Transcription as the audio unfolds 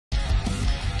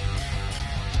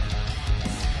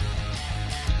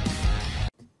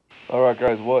All right,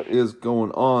 guys, what is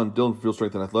going on? Dylan from Field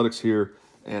Strength and Athletics here,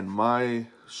 and my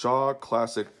Shaw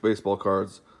Classic baseball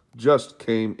cards just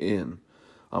came in.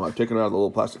 I've taken it out of the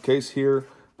little plastic case here,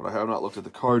 but I have not looked at the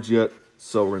cards yet,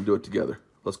 so we're going to do it together.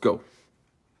 Let's go.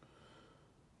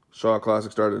 Shaw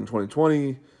Classic started in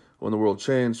 2020, when the world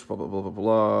changed, blah, blah, blah, blah,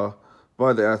 blah,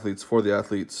 by the athletes, for the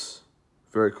athletes.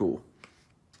 Very cool.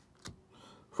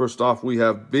 First off, we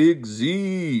have Big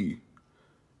Z.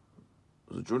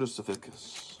 Judas.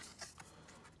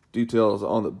 Details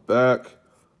on the back.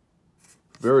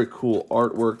 Very cool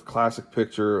artwork. Classic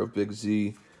picture of Big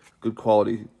Z. Good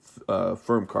quality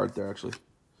firm card there, actually.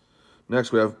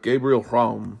 Next, we have Gabriel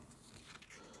Raum.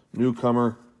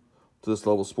 Newcomer to this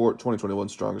level sport. 2021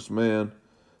 strongest man.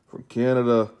 From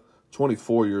Canada.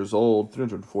 24 years old.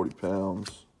 340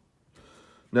 pounds.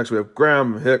 Next, we have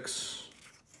Graham Hicks.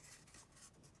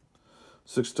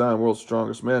 6-time world's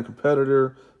strongest man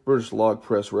competitor. British log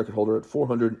press record holder at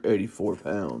 484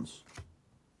 pounds.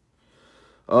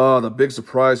 The big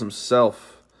surprise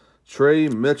himself, Trey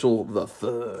Mitchell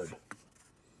III.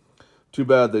 Too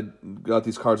bad they got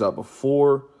these cards out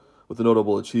before with the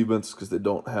notable achievements because they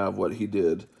don't have what he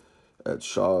did at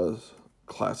Shaw's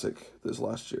Classic this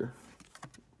last year.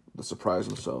 The surprise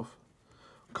himself.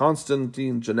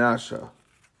 Konstantin Janasha.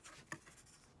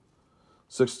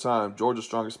 6-time Georgia's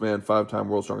strongest man, 5-time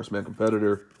world's strongest man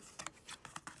competitor.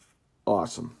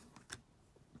 Awesome.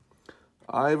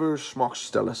 Ivor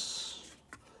Schmockstellis.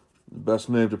 The best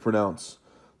name to pronounce.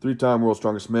 3-time world's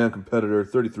strongest man competitor,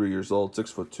 33 years old,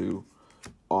 6'2".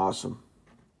 Awesome.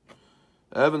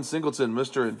 Evan Singleton,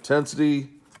 Mr.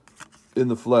 Intensity in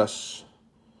the flesh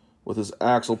with his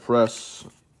axle press.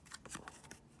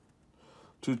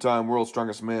 2-time world's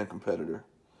strongest man competitor,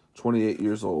 28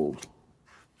 years old.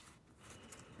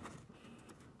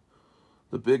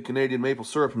 The big Canadian maple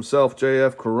syrup himself,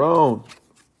 J.F. Caron.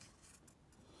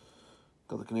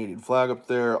 Got the Canadian flag up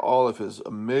there. All of his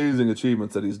amazing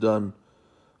achievements that he's done.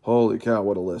 Holy cow,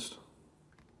 what a list.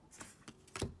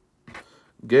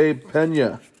 Gabe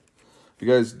Pena. If you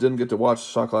guys didn't get to watch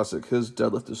Shaw Classic, his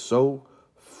deadlift is so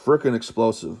freaking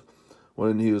explosive.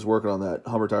 When he was working on that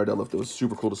Hummer tire deadlift, it was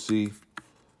super cool to see.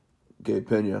 Gabe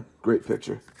Pena, great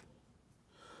picture.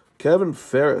 Kevin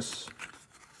Ferris.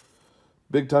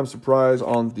 Big-time surprise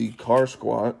on the car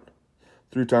squat.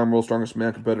 3-time world's strongest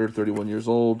man competitor, 31 years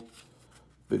old.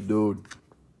 Big dude.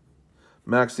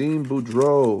 Maxime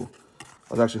Boudreau. I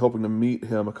was actually hoping to meet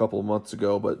him a couple of months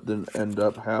ago, but didn't end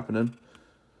up happening.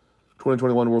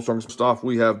 2021 world's strongest off,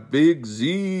 we have Big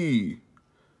Z.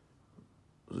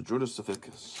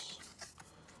 Judas.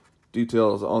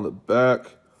 Details on the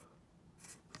back.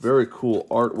 Very cool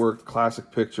artwork.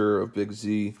 Classic picture of Big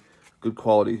Z. Good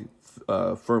quality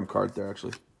firm card there,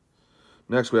 actually.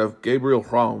 Next, we have Gabriel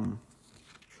Raum.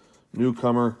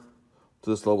 Newcomer to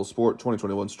this level sport,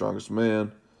 2021 strongest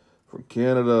man. From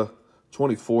Canada,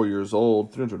 24 years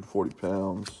old, 340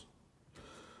 pounds.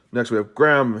 Next, we have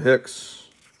Graham Hicks.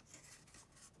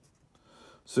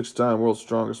 6-time world's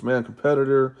strongest man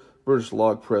competitor. British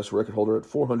log press record holder at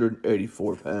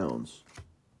 484 pounds.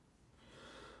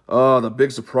 The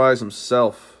big surprise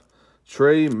himself,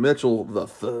 Trey Mitchell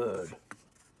III.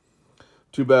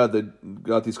 Too bad they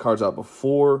got these cards out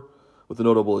before with the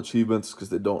notable achievements because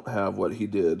they don't have what he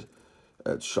did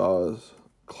at Shaw's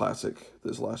Classic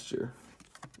this last year.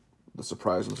 The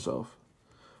surprise himself.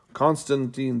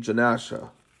 Konstantin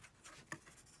Janasha.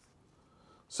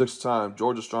 6-time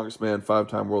Georgia's strongest man,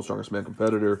 5-time world's strongest man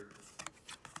competitor.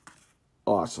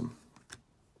 Awesome.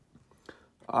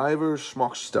 Ivor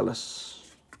Schmockstellis.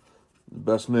 The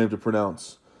best name to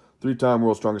pronounce. 3-time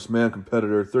world's strongest man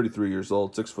competitor, 33 years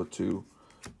old, 6'2".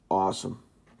 Awesome.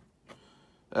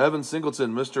 Evan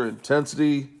Singleton, Mr.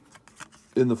 Intensity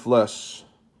in the flesh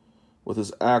with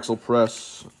his axle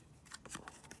press.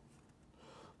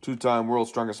 2-time world's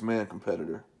strongest man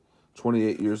competitor,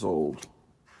 28 years old.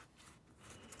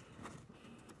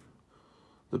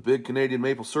 The big Canadian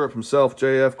maple syrup himself,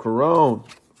 J.F. Caron.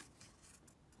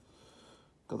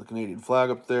 Got the Canadian flag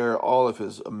up there. All of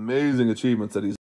his amazing achievements that he's